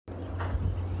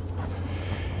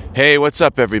Hey, what's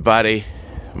up, everybody?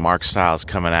 Mark Stiles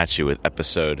coming at you with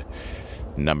episode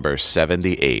number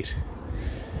 78.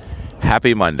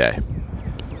 Happy Monday.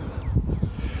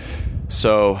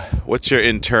 So, what's your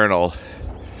internal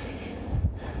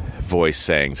voice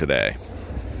saying today?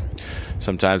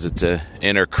 Sometimes it's an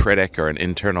inner critic or an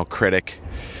internal critic.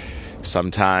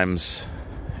 Sometimes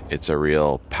it's a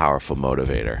real powerful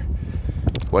motivator.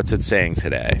 What's it saying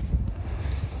today?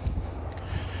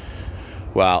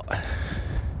 Well,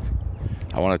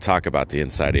 I want to talk about the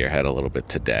inside of your head a little bit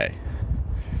today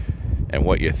and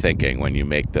what you're thinking when you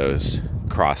make those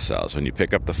cross sells, when you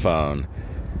pick up the phone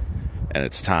and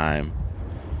it's time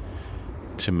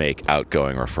to make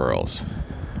outgoing referrals.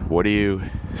 What are you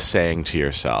saying to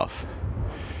yourself?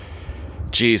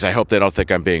 Geez, I hope they don't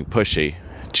think I'm being pushy.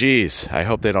 Geez, I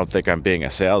hope they don't think I'm being a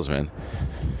salesman.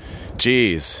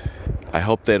 Geez, I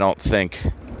hope they don't think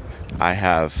I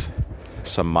have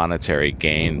some monetary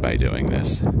gain by doing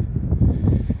this.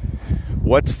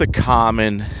 What's the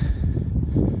common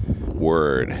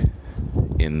word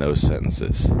in those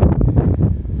sentences?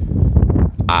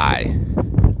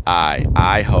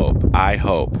 I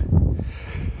hope.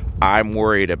 I'm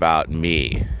worried about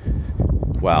me.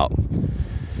 Well,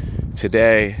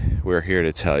 today we're here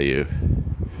to tell you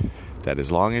that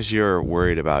as long as you're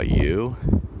worried about you,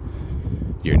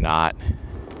 you're not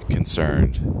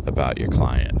concerned about your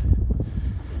client.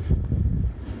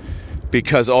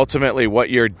 Because ultimately what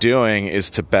you're doing is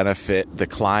to benefit the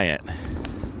client.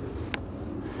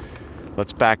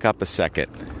 Let's back up a second.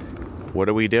 What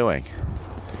are we doing?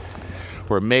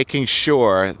 We're making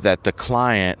sure that the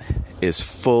client is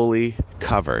fully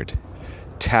covered.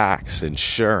 Tax,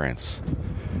 insurance,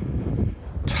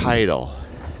 title,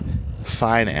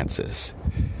 finances.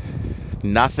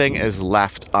 Nothing is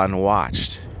left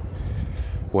unwatched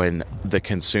when the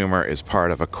consumer is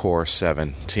part of a Core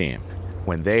 7 team.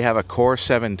 When they have a Core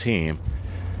 7 team,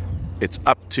 it's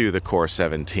up to the Core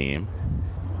 7 team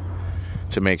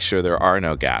to make sure there are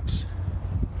no gaps.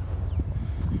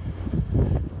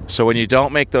 So when you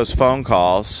don't make those phone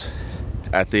calls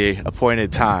at the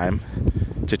appointed time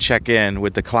to check in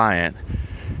with the client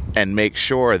and make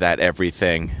sure that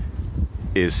everything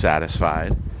is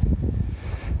satisfied,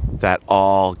 that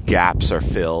all gaps are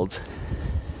filled,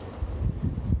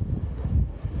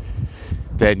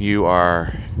 then you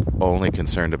are only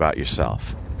concerned about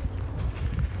yourself.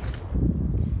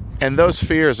 And those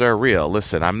fears are real.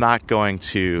 Listen, I'm not going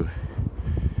to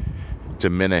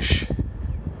diminish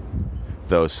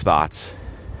those thoughts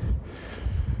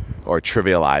or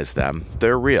trivialize them.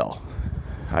 They're real.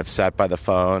 I've sat by the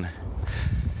phone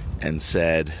and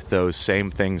said those same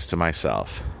things to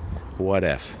myself. What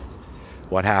if?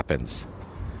 What happens?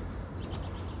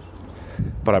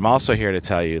 But I'm also here to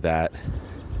tell you that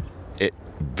it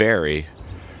very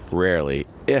rarely,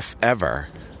 if ever,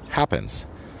 happens.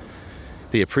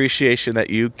 The appreciation that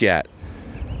you get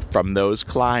from those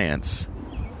clients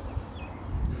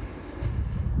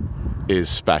is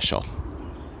special.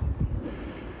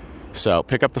 So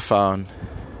pick up the phone,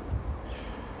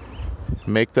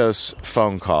 make those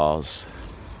phone calls,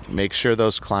 make sure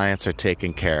those clients are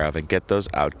taken care of, and get those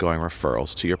outgoing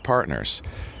referrals to your partners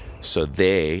so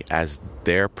they, as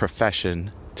their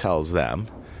profession tells them,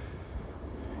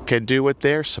 can do what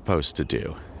they're supposed to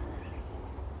do.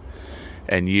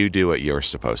 And you do what you're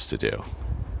supposed to do.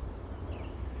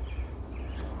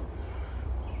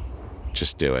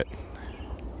 Just do it.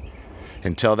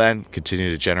 Until then, continue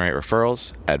to generate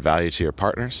referrals, add value to your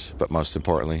partners, but most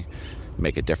importantly,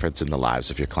 make a difference in the lives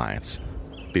of your clients.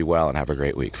 Be well and have a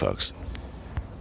great week, folks.